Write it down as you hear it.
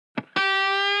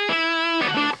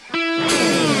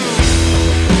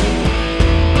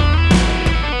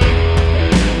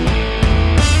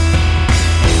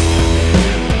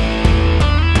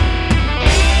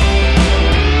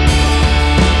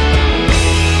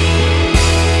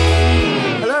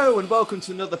welcome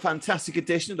to another fantastic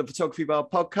edition of the Photography Bar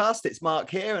podcast. It's Mark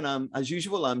here, and as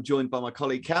usual, I'm joined by my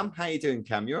colleague Cam. How are you doing,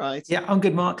 Cam? You all right? Yeah, I'm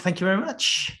good, Mark. Thank you very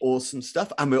much. Awesome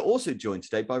stuff. And we're also joined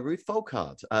today by Ruth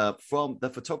Folkard from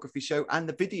the photography show and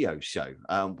the video show.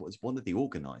 Was one of the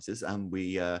organisers, and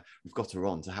we've got her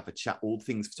on to have a chat all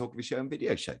things photography show and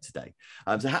video show today.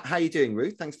 So how are you doing,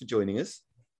 Ruth? Thanks for joining us.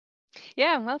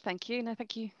 Yeah, well, thank you. No,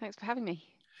 thank you. Thanks for having me.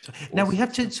 Now we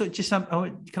have to sort of just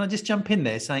can I just jump in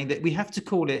there saying that we have to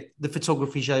call it the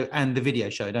photography show and the video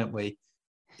show, don't we?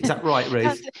 Is that right,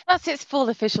 Ruth? that's its full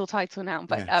official title now.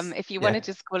 But Yes. if you want to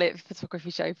just call it photography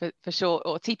show for short,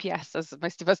 or TPS as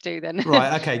most of us do, then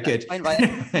right. Okay, good. Fine,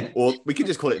 right. Or we could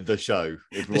just call it the show.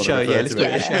 If we the want show, to yeah. refer Let's to call it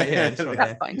it. the show. Yeah, that's right,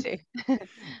 That's fine too.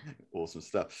 Awesome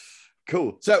stuff.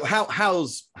 Cool. So how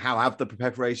have the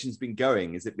preparations been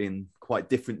going? Has it been quite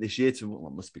different this year to well,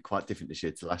 it must be quite different this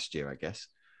year to last year, I guess.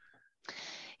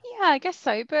 Yeah, I guess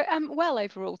so. But well,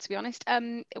 overall, to be honest,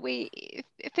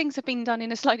 things have been done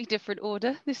in a slightly different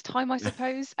order this time, I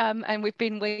suppose. And we've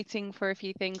been waiting for a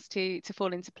few things to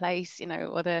fall into place, you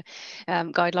know, other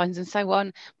guidelines and so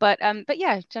on. But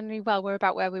yeah, generally, well, we're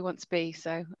about where we want to be.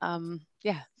 So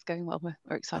yeah, it's going well.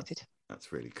 We're excited.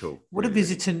 That's really cool. What really, are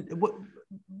visitor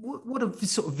what are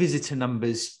sort of visitor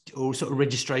numbers or sort of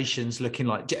registrations looking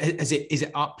like? Is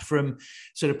it up from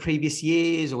sort of previous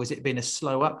years, or has it been a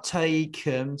slow uptake?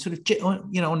 Sort of,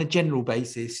 you know, on a general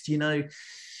basis, do you know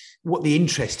what the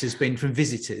interest has been from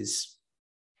visitors?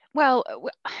 Well,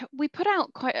 we put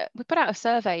out a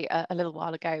survey a little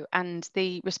while ago, and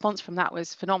the response from that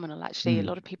was phenomenal. Actually, a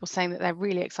lot of people saying that they're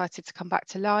really excited to come back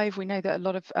to live. We know that a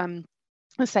lot of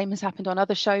the same has happened on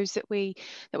other shows that we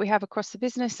have across the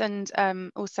business, and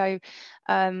also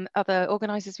other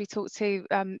organisers we talk to.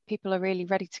 People are really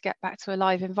ready to get back to a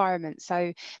live environment,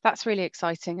 so that's really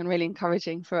exciting and really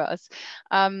encouraging for us.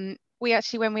 We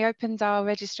actually, when we opened our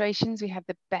registrations, we had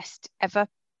the best ever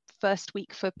first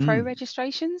week for pro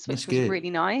registrations, which was really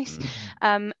nice.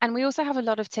 And we also have a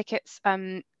lot of tickets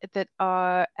that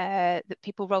are that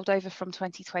people rolled over from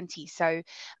 2020. So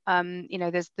you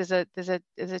know, there's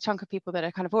a chunk of people that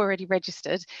are kind of already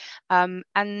registered,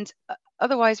 and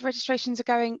otherwise registrations are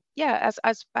going, yeah,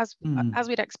 as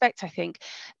we'd expect. I think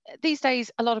these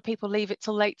days a lot of people leave it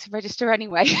till late to register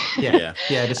anyway. Yeah,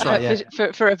 that's right.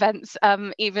 Yeah. For events,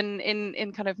 even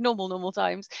in kind of normal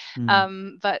times.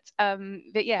 But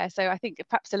yeah, so I think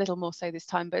perhaps a little more so this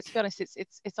time. But to be honest,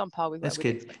 it's on par with. That's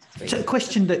where good. So a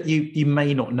question that you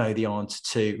may not know the answer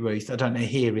to, Ruth, I don't know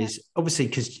here, is obviously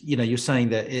because you know you're saying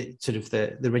that it sort of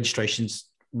the registration's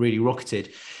really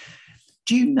rocketed.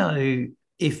 Do you know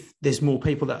if there's more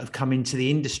people that have come into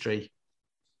the industry?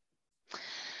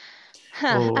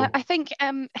 I think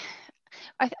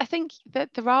I think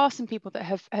that there are some people that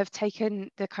have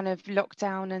taken the kind of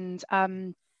lockdown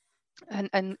and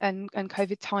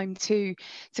COVID time to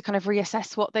kind of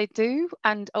reassess what they do,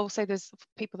 and also there's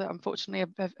people that unfortunately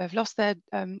have lost their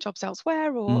jobs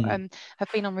elsewhere, or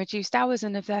have been on reduced hours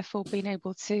and have therefore been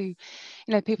able to, you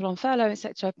know, people on furlough,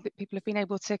 etc. People have been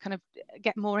able to kind of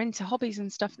get more into hobbies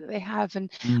and stuff that they have,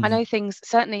 and I know things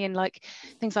certainly in like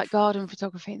things like garden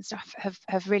photography and stuff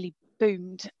have really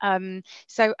boomed.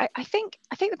 So I think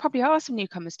there probably are some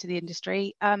newcomers to the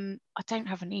industry. I don't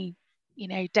have any, you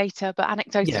know, data, but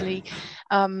anecdotally,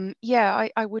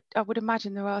 I would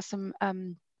imagine there are some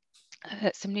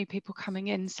new people coming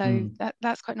in, so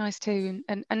that's quite nice too,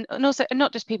 and also, and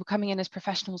not just people coming in as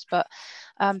professionals, but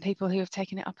people who have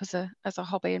taken it up as a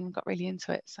hobby and got really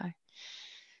into it. So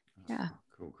yeah.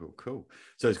 Cool.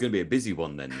 So it's going to be a busy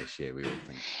one then this year, we all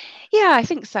think. Yeah, I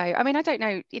think so. I mean, I don't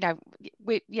know, you know,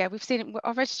 we've seen it,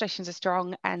 our registrations are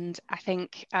strong, and I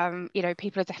think you know,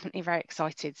 people are definitely very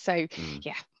excited. So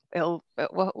yeah, we'll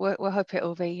hope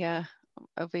it'll be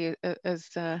as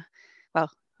well.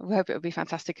 We hope it'll be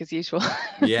fantastic as usual.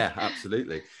 Yeah,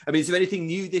 absolutely. I mean, is there anything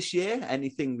new this year?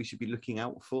 Anything we should be looking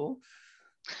out for?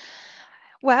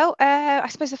 Well, I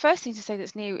suppose the first thing to say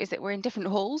that's new is that we're in different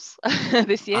halls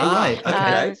this year. Right.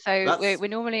 Okay. So we're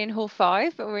normally in hall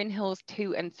 5, but we're in halls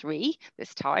 2 and 3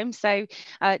 this time. So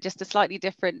just a slightly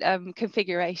different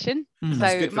configuration. So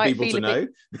that's good for people to know.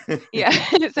 Yeah,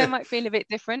 so it might feel a bit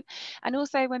different. And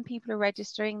also, when people are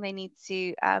registering, they need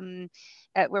to.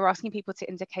 We're asking people to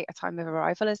indicate a time of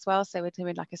arrival as well. So we're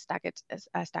doing like a staggered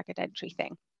entry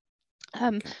thing.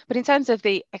 But in terms of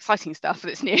the exciting stuff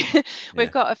that's new,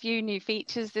 we've got a few new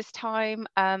features this time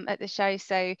at the show.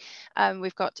 So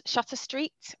we've got Shutter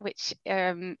Street, which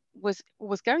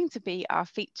was going to be our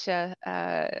feature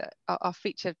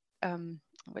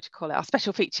what do you call it, our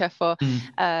special feature for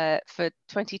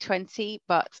 2020,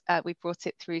 but we brought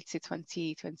it through to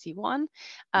 2021.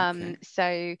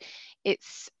 So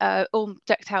it's all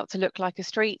decked out to look like a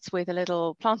street with a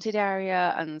little planted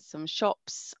area and some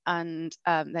shops, and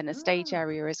then a stage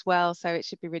area as well, so it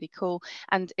should be really cool.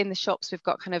 And in the shops we've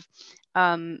got kind of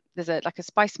there's like a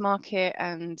spice market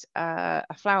and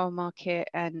a flower market,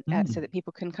 and so that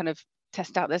people can kind of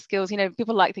test out their skills. You know,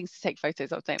 people like things to take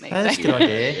photos of, don't they? That's a good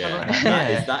idea.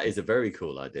 Yeah. That is a very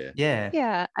cool idea.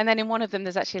 Yeah. And then in one of them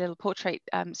there's actually a little portrait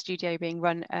studio being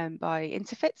run by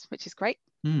Interfit, which is great.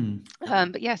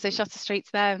 But yeah, so Shutter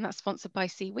Street's there, and that's sponsored by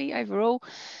Siwi overall.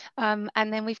 And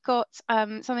then we've got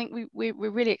something we're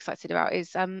really excited about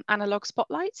is Analog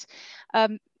Spotlight.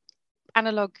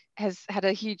 Analog has had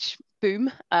a huge boom,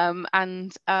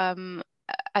 and I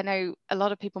know a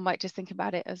lot of people might just think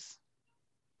about it as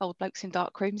old blokes in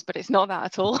dark rooms, but it's not that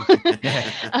at all.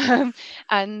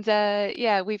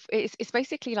 Yeah, it's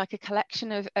basically like a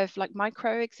collection of like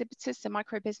micro exhibitors, so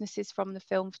micro businesses from the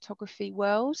film photography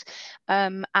world,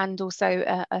 and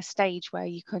also a stage where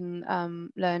you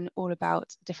can learn all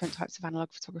about different types of analog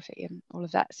photography and all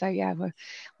of that. So yeah, we're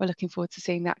looking forward to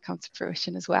seeing that come to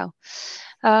fruition as well.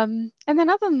 And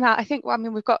then other than that, I think, well, I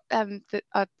mean, we've got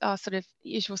our sort of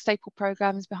usual staple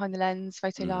programs: Behind the Lens,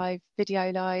 Photo Live,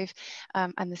 Video Live,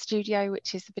 and the Studio,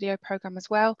 which is the video program as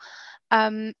well.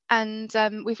 And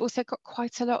we've also got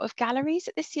quite a lot of galleries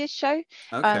at this year's show.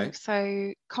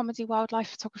 So Comedy Wildlife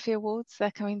Photography Awards,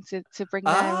 they're coming to bring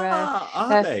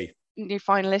their new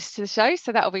finalists to the show,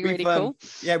 so that'll be really cool.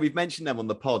 Yeah, we've mentioned them on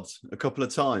the pod a couple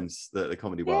of times, the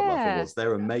Comedy Wildlife Awards.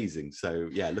 They're amazing, so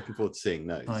yeah, looking forward to seeing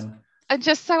those. And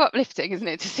just so uplifting, isn't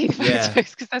it, to see the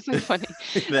photos, because they're so funny.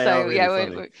 So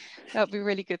really funny. That'll be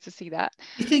really good to see that.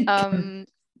 You think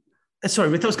sorry,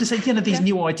 I was going to say, you know, these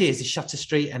new ideas, the Shutter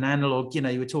Street and Analog, you know,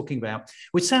 you were talking about,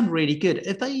 which sound really good.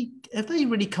 Have they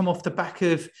really come off the back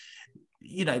of,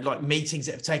 you know, like meetings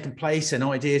that have taken place and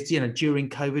ideas, you know, during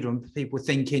COVID, when people were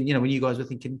thinking, you know, when you guys were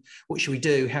thinking, what should we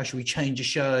do? How should we change a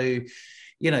show?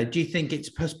 You know, do you think it's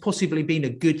possibly been a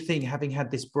good thing having had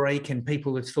this break, and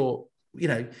people have thought, you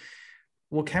know,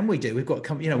 what can we do? We've got to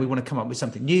come, you know, we want to come up with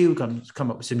something new, we've got to come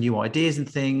up with some new ideas and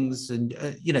things. And,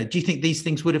 you know, do you think these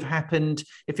things would have happened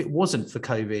if it wasn't for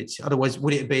COVID? Otherwise,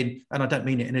 would it have been, and I don't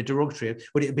mean it in a derogatory,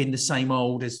 would it have been the same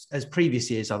old as previous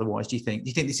years otherwise, do you think? Do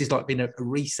you think this has like been a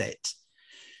reset?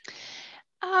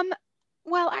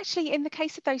 Well, actually, in the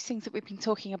case of those things that we've been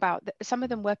talking about, some of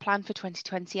them were planned for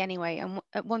 2020 anyway. And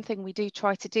one thing we do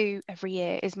try to do every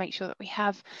year is make sure that we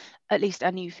have at least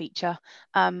a new feature,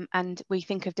 and we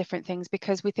think of different things,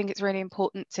 because we think it's really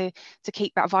important to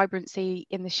keep that vibrancy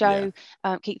in the show,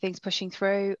 keep things pushing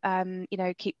through, you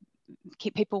know, keep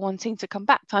people wanting to come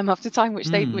back time after time, which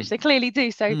they clearly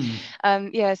do. So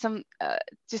yeah, some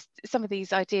of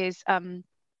these ideas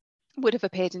would have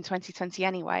appeared in 2020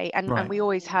 anyway, and we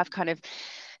always have kind of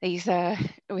these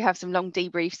we have some long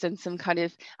debriefs and some kind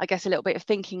of, I guess, a little bit of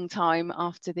thinking time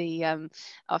after the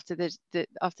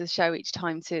show each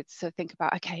time to think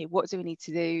about, okay, what do we need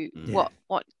to do,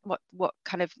 what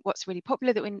kind of, what's really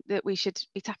popular that we should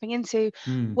be tapping into,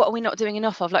 what are we not doing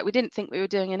enough of? Like, we didn't think we were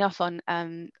doing enough on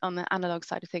the analog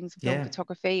side of things, film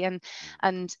photography, and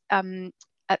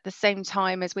at the same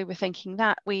time as we were thinking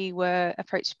that, we were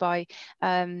approached by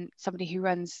somebody who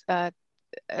runs a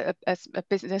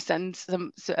business and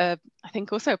I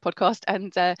think also a podcast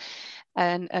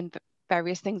and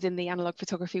various things in the analog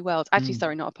photography world. Actually,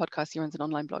 sorry, not a podcast. He runs an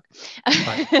online blog.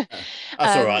 That's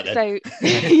all right then. So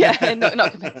yeah, not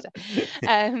a competitor.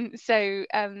 So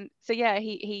yeah,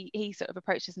 he sort of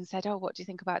approached us and said, "Oh, what do you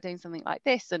think about doing something like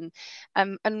this?" And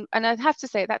I'd have to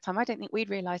say at that time, I don't think we'd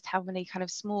realised how many kind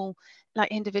of small,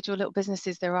 like, individual little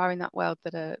businesses there are in that world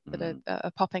that are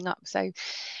popping up. So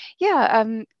yeah,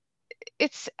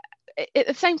 it's. At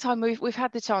the same time, we've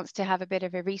had the chance to have a bit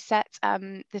of a reset.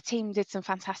 The team did some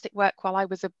fantastic work while I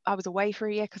was away for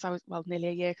a year, because I was, well, nearly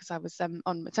a year, because I was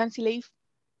on maternity leave,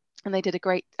 and they did a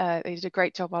great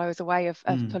job while I was away of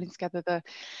pulling together the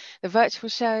virtual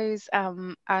shows,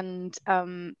 and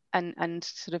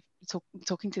sort of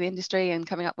talking to the industry and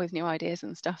coming up with new ideas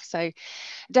and stuff. So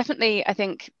definitely, I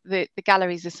think the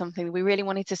galleries is something that we really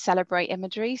wanted to celebrate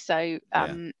imagery, so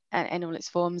and in all its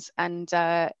forms, and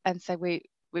so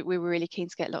we were really keen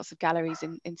to get lots of galleries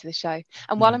into the show.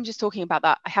 And while I'm just talking about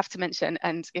that, I have to mention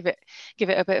and give it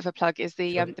a bit of a plug, is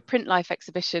the Print Life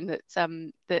exhibition that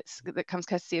comes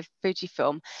courtesy of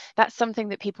Fujifilm. That's something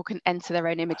that people can enter their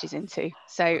own images into.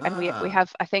 So and we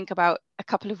have, I think, about a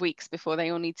couple of weeks before they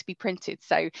all need to be printed.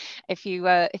 So if you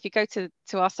go to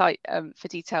our site for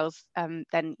details,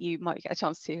 then you might get a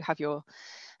chance to have your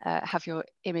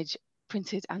image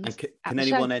printed and can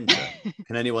anyone enter?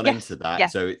 Can anyone Yes. enter that? Yeah.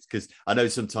 So it's because I know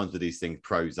sometimes with these things,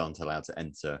 pros aren't allowed to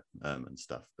enter and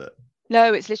stuff, but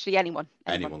No, it's literally anyone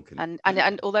can.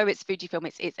 and although it's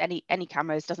Fujifilm, it's any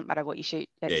cameras, doesn't matter what you shoot.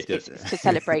 It's to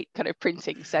celebrate kind of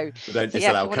printing. So we don't so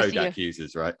disallow if you Kodak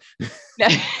users, right? No,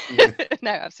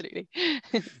 no, absolutely.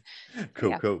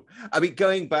 Cool, cool. I mean,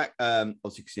 going back,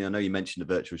 obviously, because I know you mentioned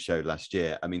the virtual show last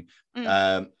year. I mean,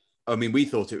 we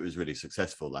thought it was really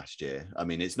successful last year. I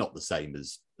mean, it's not the same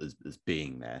as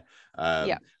being there.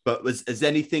 But has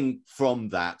anything from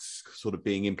that sort of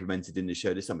being implemented in the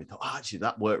show? There's something, oh, actually,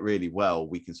 that worked really well.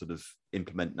 We can sort of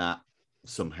implement that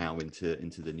somehow into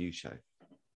the new show.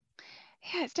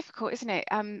 Yeah, it's difficult, isn't it?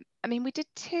 I mean, we did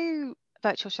 2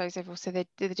 virtual shows overall. So the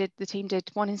team did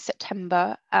one in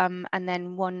September, and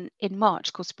then one in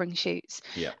March called Spring Shoots.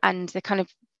 Yeah. And they kind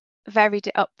of varied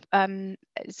it up,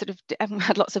 sort of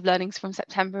had lots of learnings from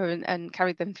September and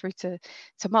carried them through to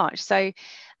March. So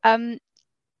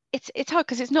it's hard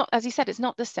because it's not, as you said, it's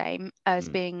not the same as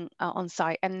being on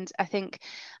site. And I think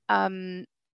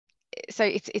so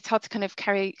it's hard to kind of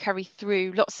carry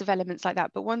through lots of elements like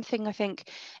that. But one thing I think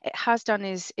it has done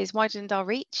is widened our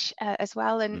reach as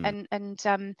well. And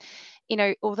you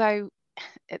know, although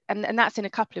and that's in a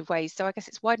couple of ways. So I guess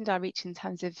it's widened our reach in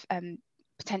terms of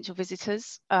potential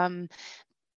visitors,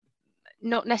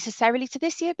 not necessarily to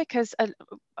this year, because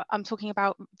I'm talking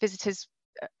about visitors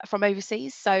from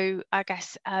overseas. So I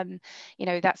guess you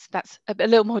know, that's a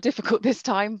little more difficult this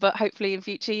time, but hopefully in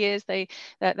future years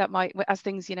that might, as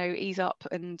things, you know, ease up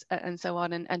and so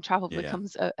on, and travel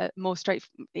becomes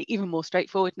even more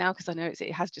straightforward now, because I know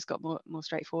it has just got more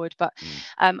straightforward. But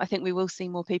I think we will see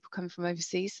more people coming from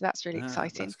overseas, so that's really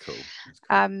exciting. That's cool. That's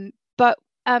cool. But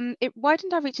it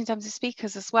widened our reach in terms of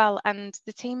speakers as well, and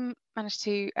the team managed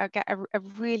to get a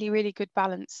really good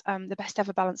balance, the best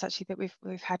ever balance actually that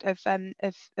we've had of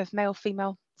male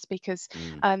female speakers.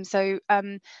 So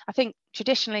I think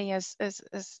traditionally as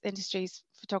industries,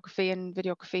 photography and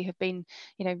videography have been,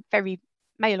 you know, very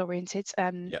male oriented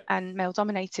and male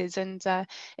dominated, and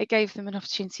it gave them an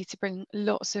opportunity to bring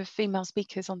lots of female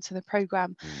speakers onto the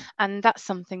program, and that's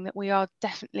something that we are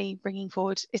definitely bringing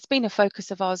forward. It's been a focus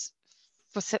of ours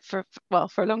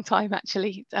for a long time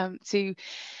actually, to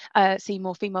see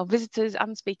more female visitors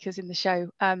and speakers in the show,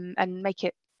 and make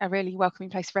it a really welcoming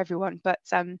place for everyone. But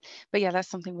yeah, that's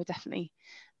something we're definitely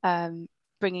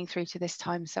bringing through to this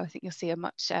time. So I think you'll see a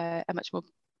much more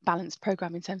balanced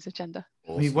program in terms of gender.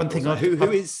 Awesome. I mean, one thing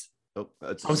who is. I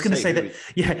was going to say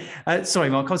that. Sorry,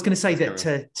 Mark. I was going to say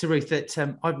that to Ruth that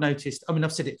I've noticed. I mean,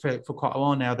 I've said it for quite a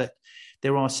while now that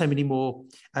there are so many more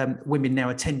women now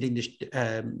attending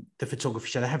the photography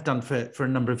show. They have done for a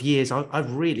number of years.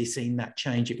 I've really seen that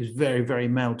change. It was very, very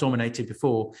male dominated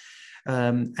before.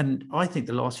 And I think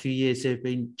the last few years there have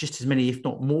been just as many, if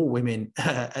not more, women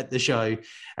at the show,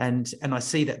 and I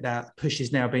see that push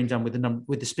is now being done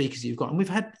with the speakers that you've got, and we've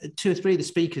had 2 or 3 of the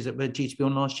speakers that were due to be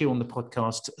on last year on the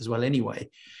podcast as well. Anyway,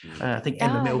 I think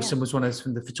Emma Milson was one of us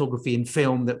from the photography and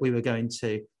film that we were going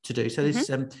to do. So this,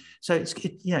 so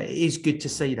it is good to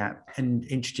see that and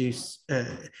introduce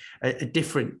a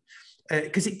different.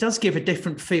 Because it does give a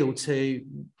different feel to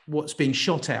what's being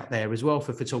shot out there as well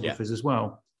for photographers as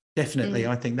well. Definitely,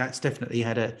 I think that's definitely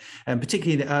had a,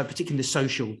 particularly in the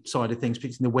social side of things,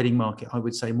 particularly in the wedding market, I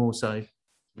would say more so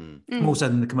than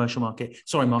the commercial market.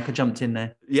 Sorry, Mark, I jumped in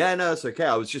there. Yeah, no, it's okay.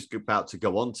 I was just about to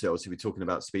go on to, obviously, we're talking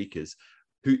about speakers.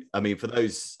 Who, I mean, for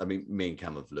those, I mean, me and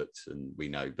Cam have looked and we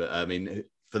know, but I mean,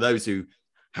 for those who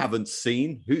haven't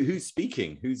seen, who's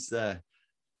speaking? Who's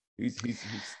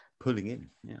pulling in?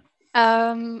 Yeah.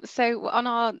 So on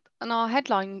our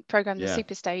headline program, the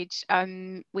Super Stage,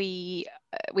 we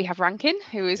have Rankin,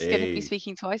 who is going to be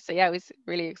speaking twice. So yeah, I was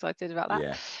really excited about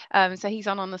that. So he's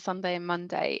on the Sunday and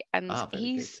Monday, and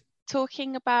he's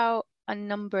talking about a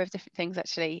number of different things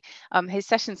actually. His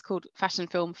session's called Fashion,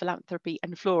 Film, Philanthropy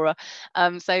and Flora.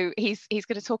 So he's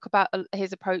going to talk about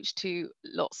his approach to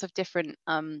lots of different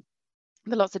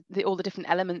all the different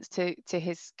elements to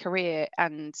his career,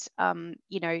 and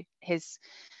you know,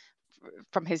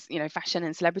 from his, you know, fashion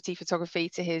and celebrity photography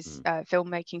to his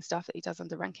filmmaking stuff that he does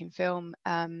under Rankin Film,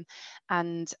 and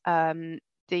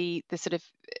the sort of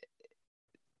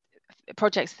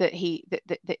projects that he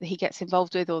gets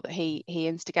involved with or that he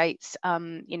instigates.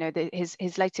 You know,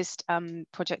 his latest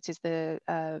project is the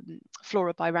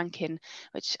Flora by Rankin,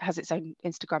 which has its own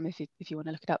Instagram if you want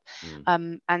to look it up.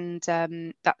 And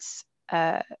that's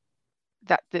that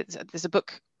there's a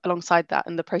book alongside that,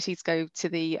 and the proceeds go to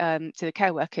the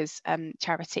care workers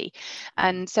charity.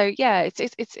 And so yeah,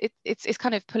 it's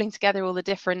kind of pulling together all the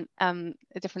different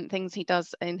things he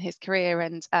does in his career,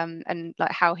 and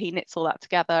like how he knits all that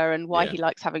together, and why he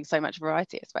likes having so much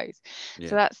variety, I suppose.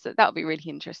 So that'll be really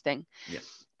interesting.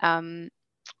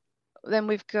 Then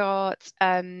we've got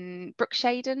Brooke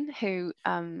Shaden, who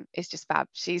is just fab.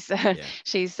 She's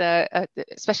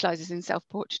specializes in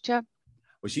self-portraiture.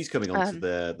 Well, she's coming on to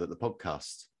the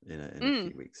podcast in a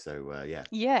few weeks. So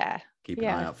keep an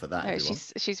eye out for that. No,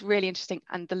 she's really interesting,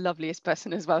 and the loveliest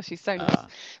person as well. She's so nice,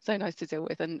 so nice to deal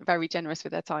with, and very generous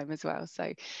with her time as well.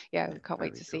 So we can't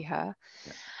wait to see her.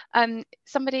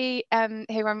 Somebody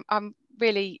who I'm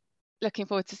really looking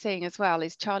forward to seeing as well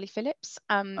is Charlie Phillips.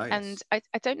 And I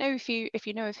don't know if you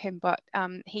know of him, but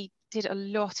he did a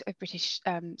lot of British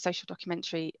social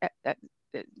documentary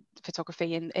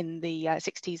photography in the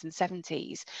 60s and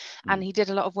 70s, and he did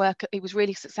a lot of work. He was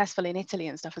really successful in Italy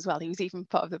and stuff as well. He was even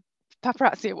part of the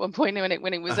paparazzi at one point when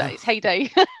it was at its heyday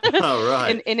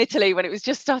in Italy, when it was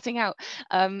just starting out.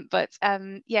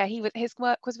 His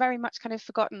work was very much kind of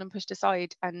forgotten and pushed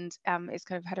aside, and it's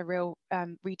kind of had a real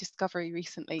rediscovery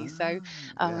recently.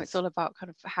 It's all about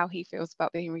kind of how he feels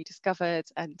about being rediscovered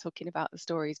and talking about the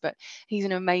stories. But he's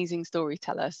an amazing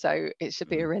storyteller, so it should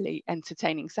be a really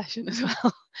entertaining session as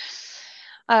well.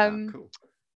 Cool.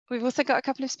 We've also got a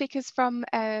couple of speakers from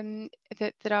that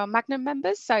are Magnum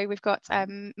members. So we've got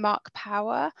Mark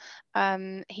Power.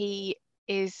 He's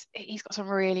got some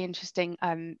really interesting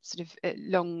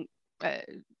long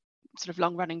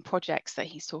running projects that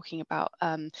he's talking about,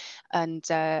 and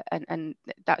that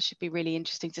should be really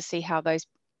interesting to see how those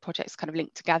projects kind of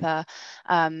link together.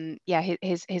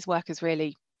 His work is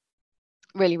really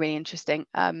interesting,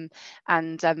 and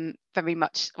very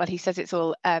much, well, he says it's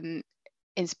all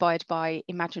inspired by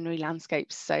imaginary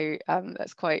landscapes, so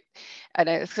that's quite, I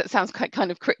know it sounds quite kind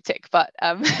of cryptic, but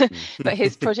but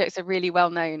his projects are really well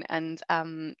known, and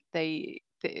we're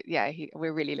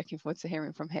really looking forward to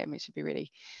hearing from him. It should be really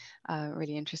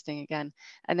interesting again.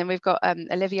 And then we've got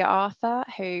Olivia Arthur,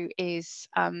 who is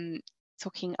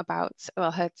talking about,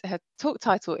 well, her talk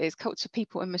title is Culture,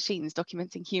 People and Machines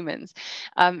Documenting Humans.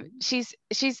 She's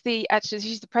the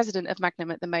president of Magnum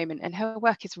at the moment, and her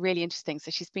work is really interesting. So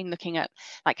she's been looking at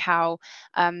like how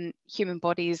human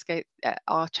bodies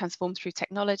are transformed through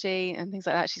technology and things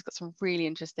like that. She's got some really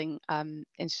interesting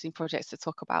projects to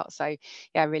talk about. So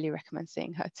yeah, I really recommend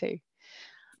seeing her too.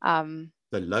 So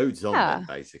loads on then,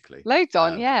 basically. Loads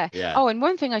on, yeah. Oh, and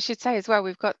one thing I should say as well,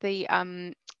 we've got the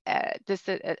there's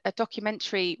a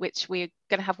documentary which we're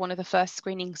going to have one of the first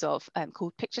screenings of,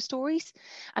 called Picture Stories,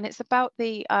 and it's about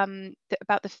the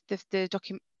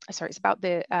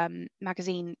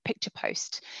magazine Picture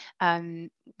Post,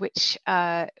 which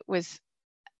was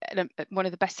one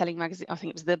of the best-selling magazines. I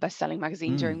think it was the best-selling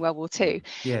magazine during World War II,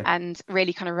 and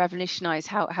really kind of revolutionized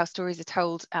how stories are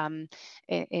told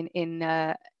in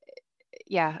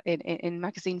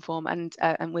magazine form, and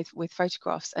with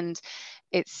photographs. And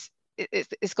it's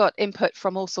got input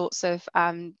from all sorts of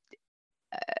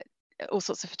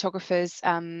photographers,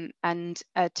 and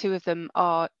two of them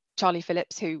are Charlie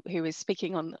Phillips, who is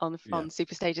speaking on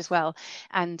Superstage as well,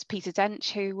 and Peter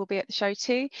Dench, who will be at the show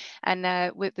too. And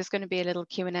there's going to be a little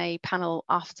Q&A panel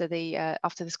after the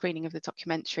screening of the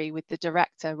documentary with the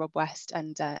director Rob West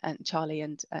and Charlie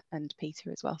and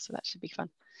Peter as well. So that should be fun.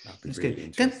 That's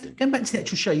really good. Going back to the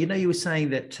actual show, you were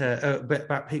saying that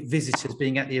about visitors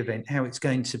being at the event, how it's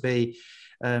going to be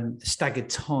staggered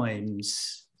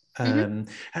times.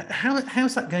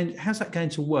 How's that going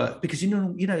to work? Because a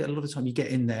lot of time you get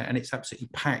in there and it's absolutely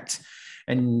packed,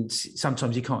 and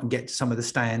sometimes you can't get to some of the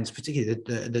stands, particularly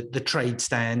the trade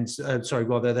stands.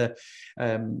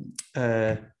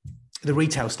 The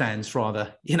retail stands,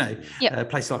 rather,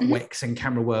 places like Wex and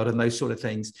Camera World and those sort of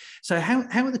things. So how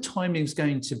are the timings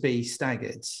going to be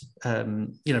staggered,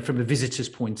 from a visitor's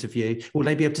point of view? Will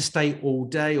they be able to stay all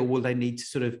day, or will they need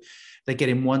to they get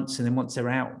in once, and then once they're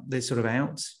out, they're sort of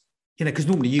out? Because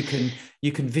normally you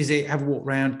can visit, have a walk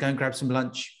around, go and grab some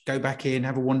lunch, go back in,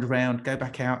 have a wander around, go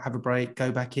back out, have a break,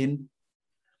 go back in.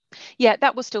 Yeah,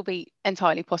 that will still be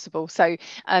entirely possible. So,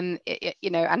 and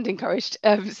encouraged.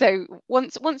 So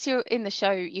once you're in the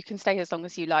show, you can stay as long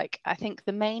as you like. I think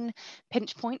the main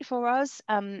pinch point for us,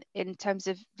 in terms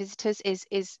of visitors,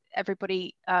 is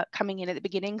everybody coming in at the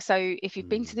beginning. So if you've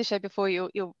been to the show before,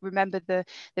 you'll remember the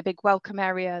big welcome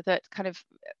area that kind of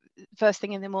first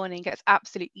thing in the morning gets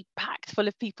absolutely packed full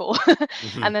of people,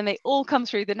 and then they all come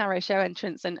through the narrow show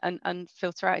entrance and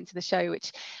filter out into the show,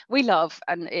 which we love,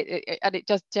 and it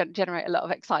does generate a lot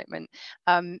of excitement.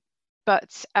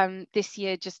 But this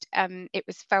year, just it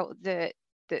was felt that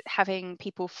that having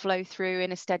people flow through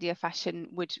in a steadier fashion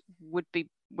would be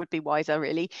wiser,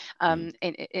 really,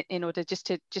 in order just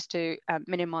to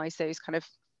minimize those kind of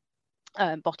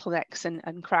bottlenecks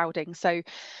and crowding. So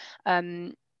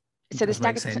the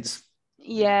staggered sense.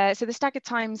 Yeah, so the staggered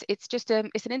times, it's just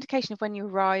it's an indication of when you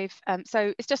arrive.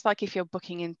 So it's just like if you're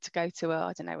booking in to go to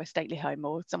I don't know, a stately home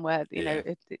or somewhere, you know,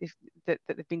 that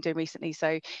they've been doing recently.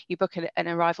 So you book an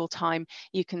arrival time,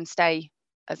 you can stay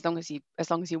as long as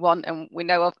you want, and we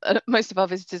know of most of our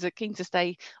visitors are keen to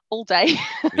stay all day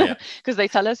because they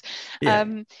tell us.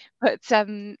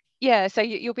 Yeah, so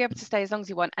you'll be able to stay as long as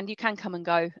you want, and you can come and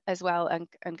go as well, and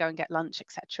go and get lunch,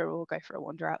 etc., or go for a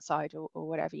wander outside, or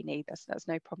whatever you need. That's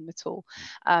no problem at all.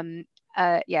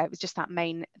 Yeah, it was just that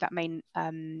main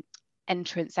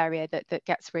entrance area that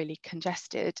gets really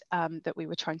congested, that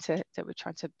we're trying to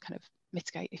kind of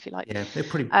mitigate, if you like. Yeah, they're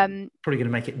probably going to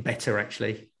make it better,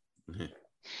 actually.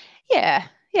 Yeah,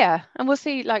 and we'll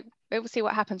see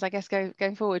what happens, I guess,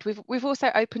 going forward. We've also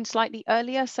opened slightly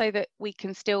earlier so that we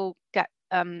can still get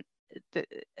a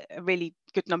really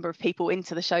good number of people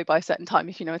into the show by a certain time,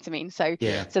 if you know what I mean. So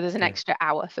there's an extra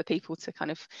hour for people to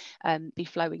kind of be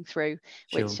flowing through,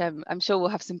 which I'm sure we'll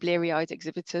have some bleary-eyed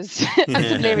exhibitors and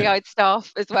some bleary-eyed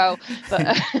staff as well.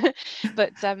 But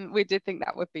we did think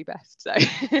that would be best. So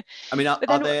I mean, are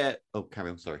there? Oh, carry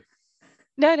on. Sorry.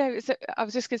 No. So I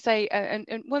was just going to say, and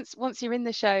once you're in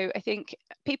the show, I think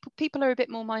people are a bit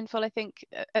more mindful, I think,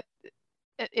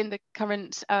 in the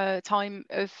current time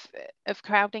of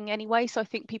crowding anyway. So I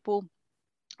think people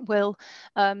will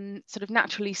sort of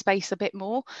naturally space a bit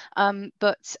more,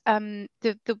 but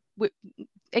the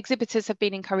exhibitors have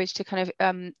been encouraged to kind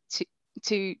of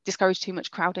to discourage too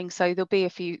much crowding. So there'll be a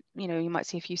few, you might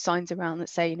see a few signs around that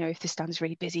say, if this stand is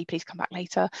really busy, please come back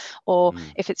later, or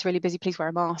if it's really busy, please wear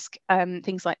a mask,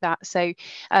 things like that. So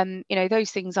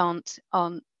those things aren't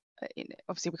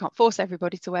obviously we can't force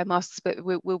everybody to wear masks, but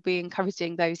we'll be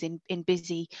encouraging those in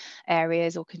busy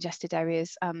areas or congested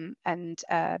areas, and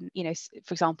for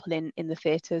example in the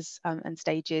theatres and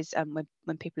stages,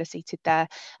 when people are seated there,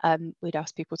 we'd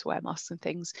ask people to wear masks and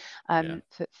things,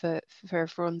 for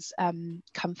everyone's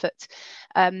comfort,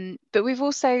 but we've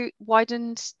also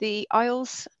widened the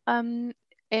aisles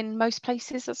in most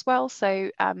places as well. So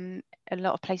a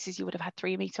lot of places you would have had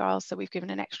 3 metre aisles, so we've given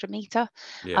an extra metre,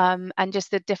 and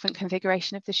just the different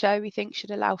configuration of the show we think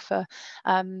should allow for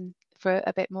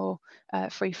a bit more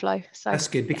free flow. So that's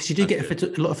good, because you do get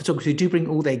a lot of photographers who do bring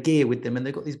all their gear with them, and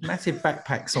they've got these massive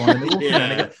backpacks on, and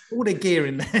they've got all their gear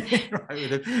in there. Right, with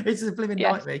them. It's a blooming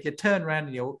nightmare. You turn around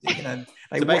and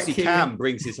so basically Cam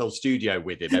brings his whole studio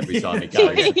with him every time he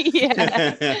goes.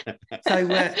 So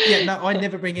no, I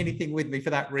never bring anything with me for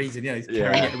that reason.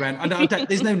 Carrying it around.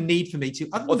 There's no need for me to.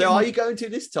 Are you going to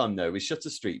this time though, with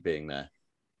Shutter Street being there?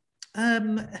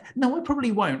 No, I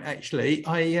probably won't actually.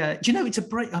 It's a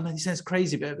break. I know this sounds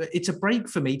crazy, but it's a break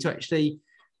for me to actually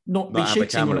not be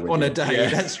shooting on a day.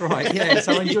 That's right. Yeah,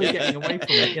 so I enjoy getting away from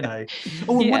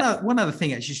it. One other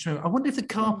thing actually, I wonder if the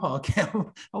car park. I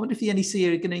wonder if the NEC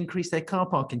are going to increase their car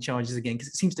parking charges again, because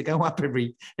it seems to go up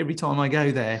every time I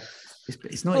go there.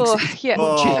 It's not cheap.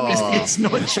 It's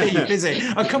not cheap, is it?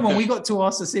 Oh, come on, we got to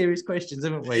ask the serious questions,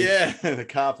 haven't we? Yeah, the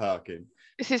car parking.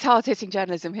 This is hard-hitting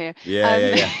journalism here.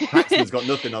 Yeah. Paxton's got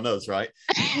nothing on us, right?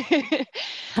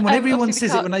 Come on, everyone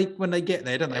says it when they get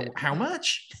there, don't they? How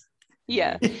much?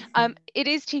 Yeah. It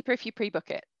is cheaper if you pre-book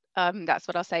it. That's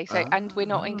what I'll say. So, and we're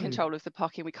not in control of the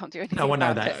parking. We can't do anything. No, I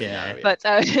know that. Yeah. But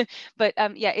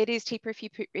it is cheaper if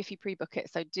you pre-book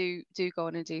it. So do go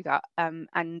on and do that.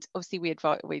 And obviously we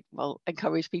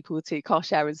encourage people to car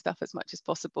share and stuff as much as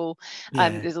possible.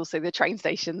 There's also the train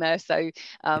station there. So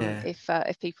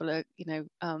if people are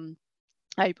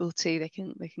able to, they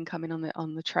can come in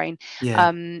on the train. So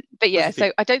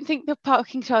I don't think the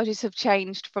parking charges have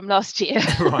changed from last year.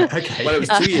 Right, okay. Well, it was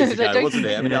 2 years ago, wasn't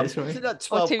it? I mean, was that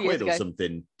 12 quid or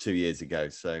something 2 years ago?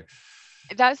 So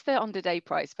that's the on the day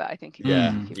price, but I think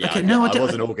I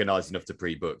wasn't organised enough to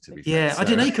pre-book, to be fair. I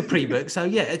didn't know you could pre-book, so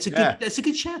it's a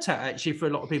good shout out actually for a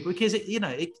lot of people, because it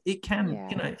can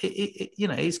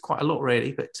it's quite a lot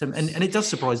really, but and it does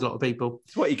surprise a lot of people.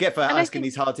 It's what you get for asking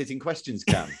these hard-hitting questions,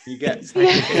 Cam. You get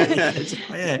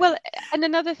Well, and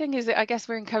another thing is that I guess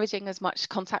we're encouraging as much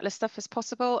contactless stuff as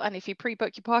possible, and if you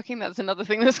pre-book your parking, that's another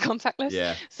thing that's contactless.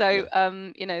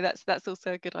 That's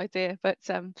also a good idea. But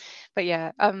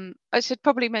I should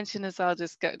probably mention as well,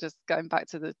 just going back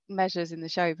to the measures in the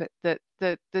show, but that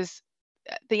there's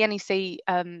the NEC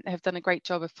have done a great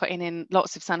job of putting in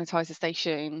lots of sanitizer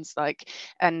stations,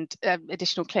 and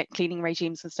additional cleaning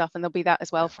regimes and stuff, and there'll be that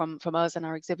as well from us and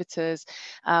our exhibitors,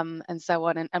 and so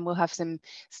on, and we'll have some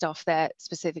staff there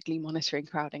specifically monitoring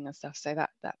crowding and stuff. So that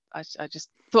I just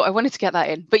thought I wanted to get that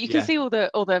in. But you can see all the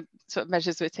sort of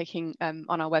measures we're taking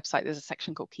on our website. There's a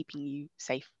section called Keeping You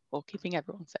Safe, or Keeping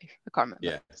Everyone Safe. I can't remember.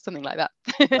 Yeah, something like that.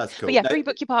 That's cool. But yeah,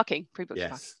 pre-book your parking.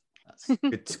 Yes.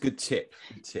 That's good tip.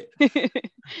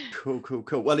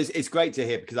 Cool. Well, it's great to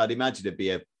hear, because I'd imagine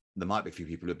there might be a few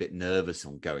people who are a bit nervous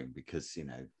on going, because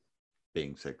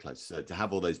being so close. So to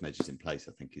have all those measures in place,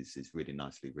 I think is really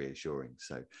nicely reassuring.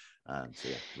 So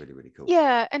yeah, really cool.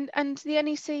 Yeah, and the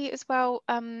NEC as well.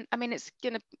 I mean, it's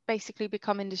going to basically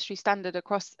become industry standard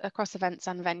across events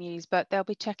and venues, but they'll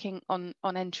be checking on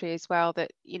entry as well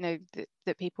that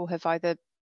that people have either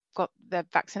got their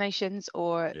vaccinations,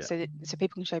 or so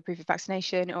people can show proof of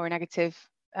vaccination or a negative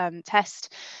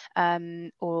test,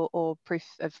 or proof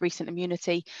of recent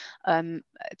immunity to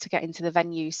get into the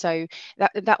venue. So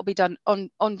that will be done on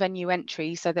venue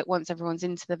entry, so that once everyone's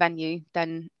into the venue,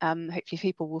 then hopefully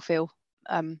people will feel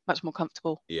much more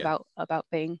comfortable about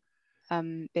being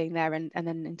there, and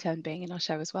then in turn being in our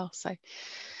show as well. So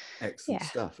excellent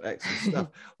stuff.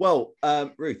 Well,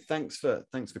 Ruth, thanks for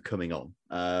coming on.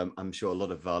 I'm sure a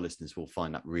lot of our listeners will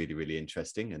find that really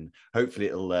interesting, and hopefully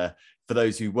it'll for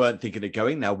those who weren't thinking of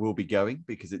going, now will be going,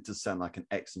 because it does sound like an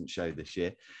excellent show this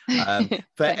year.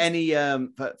 For any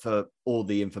for all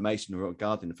the information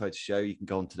regarding the photo show, you can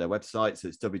go onto their website. So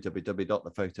it's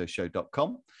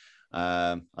www.thephotoshow.com.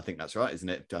 I think that's right, isn't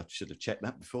it? I should have checked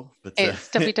that before, but it's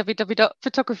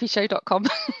www.photographyshow.com.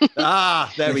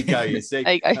 There we go. You see,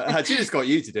 I just got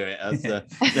you to do it.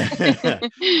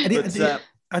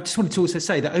 I just wanted to also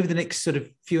say that over the next sort of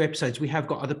few episodes, we have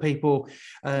got other people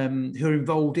who are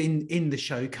involved in the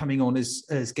show coming on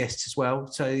as guests as well.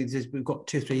 So we've got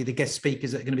 2 or 3 of the guest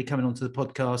speakers that are going to be coming onto the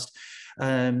podcast.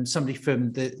 Somebody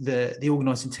from the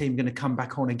organising team going to come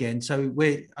back on again. So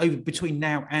we're over between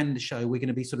now and the show, we're going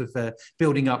to be sort of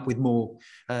building up with more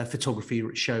photography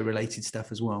show related stuff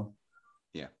as well.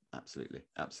 Yeah, absolutely.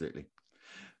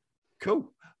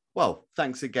 Cool. Well,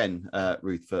 thanks again,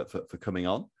 Ruth, for coming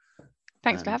on.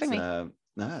 Thanks for having me. No,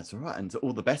 that's all right, and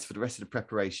all the best for the rest of the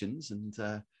preparations, and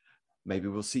maybe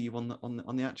we'll see you on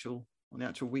the actual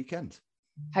weekend.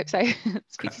 Hope so.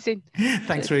 Speak to you soon.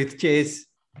 Thanks, Ruth. Cheers.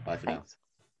 Bye for now.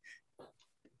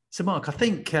 So, Mark, I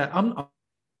think I'm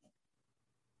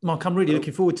really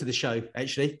looking forward to the show,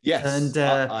 actually. Yes, and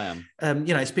I am.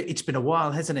 It's been a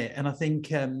while, hasn't it? And I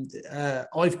think I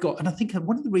think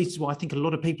one of the reasons why I think a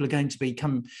lot of people are going to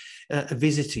become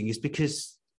visiting is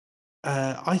because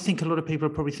I think a lot of people are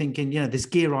probably thinking, there's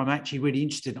gear I'm actually really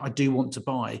interested in. I do want to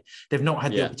buy. They've not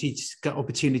had the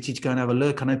opportunity to go and have a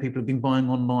look. I know people have been buying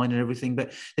online and everything,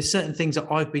 but there's certain things that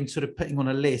I've been sort of putting on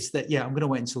a list that, I'm going to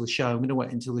wait until the show.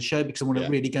 Because I want to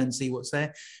really go and see what's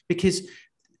there. Because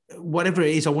whatever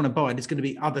it is I want to buy, there's going to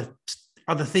be other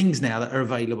things now that are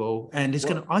available, and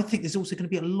I think there's also going to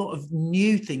be a lot of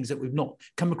new things that we've not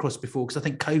come across before, because I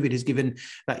think COVID has given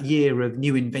that year of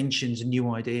new inventions and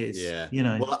new ideas.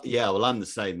 Well, I'm the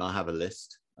same. I have a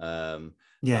list that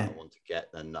I want to get,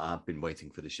 and I've been waiting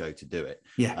for the show to do it.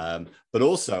 But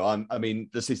also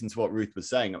just listening to what Ruth was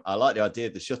saying, I like the idea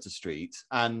of the Shutter Street,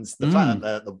 and the fact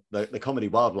that the Comedy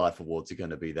Wildlife Awards are going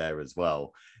to be there as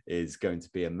well is going to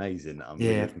be amazing. I'm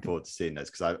really looking forward to seeing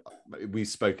those, because we've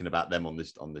spoken about them on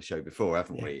the show before,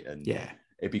 haven't we? And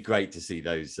it'd be great to see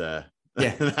those that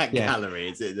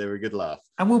gallery. They're a good laugh.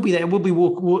 And we'll be there, and we'll be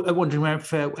wandering around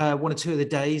for 1 or 2 of the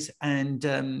days, and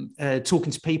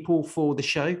talking to people for the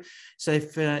show. So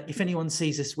if anyone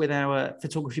sees us with our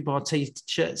photography bar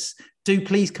t-shirts, do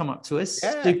please come up to us.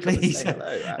 Do please have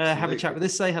a chat with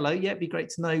us. Say hello. It'd be great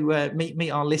to know,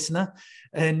 meet our listener.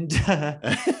 And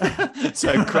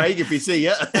so Craig, if you see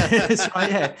you, that's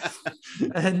right,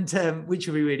 and which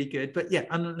will be really good. But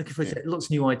I'm looking for lots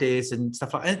of new ideas and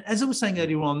stuff like that. And as I was saying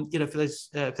earlier on, for those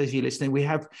of you listening,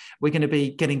 we're going to be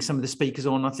getting some of the speakers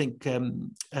on. I think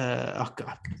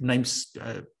names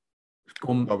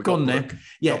gone now.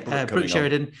 Brooke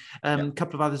Sheridan, a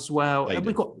couple of others as well. And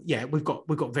we've got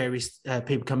various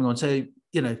people coming on. So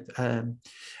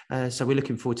so we're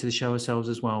looking forward to the show ourselves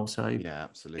as well. So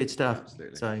absolutely, good stuff.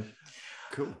 Absolutely. So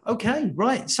cool. Okay,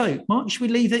 right. So Mark, should we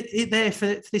leave it there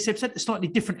for this episode? A slightly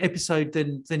different episode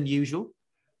than usual.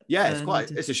 Yeah,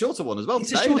 it's a shorter one as well.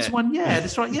 It's a shorter one,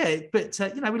 that's right. Yeah, but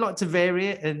we like to vary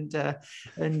it and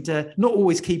not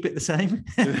always keep it the same.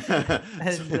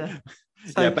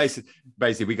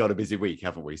 Basically, we got a busy week,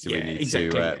 haven't we? So we need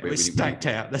exactly. to. We're stacked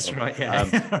out. That's right.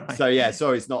 Yeah.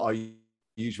 Sorry, it's not our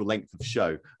usual length of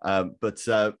show. But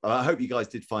I hope you guys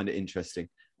did find it interesting.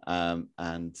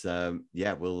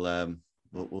 Yeah,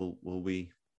 we'll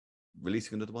be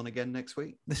releasing another one again next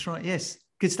week. That's right. Yes.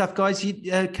 Good stuff, guys.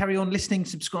 You carry on listening,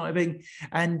 subscribing,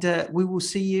 and we will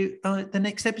see you at the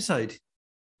next episode.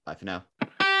 Bye for now.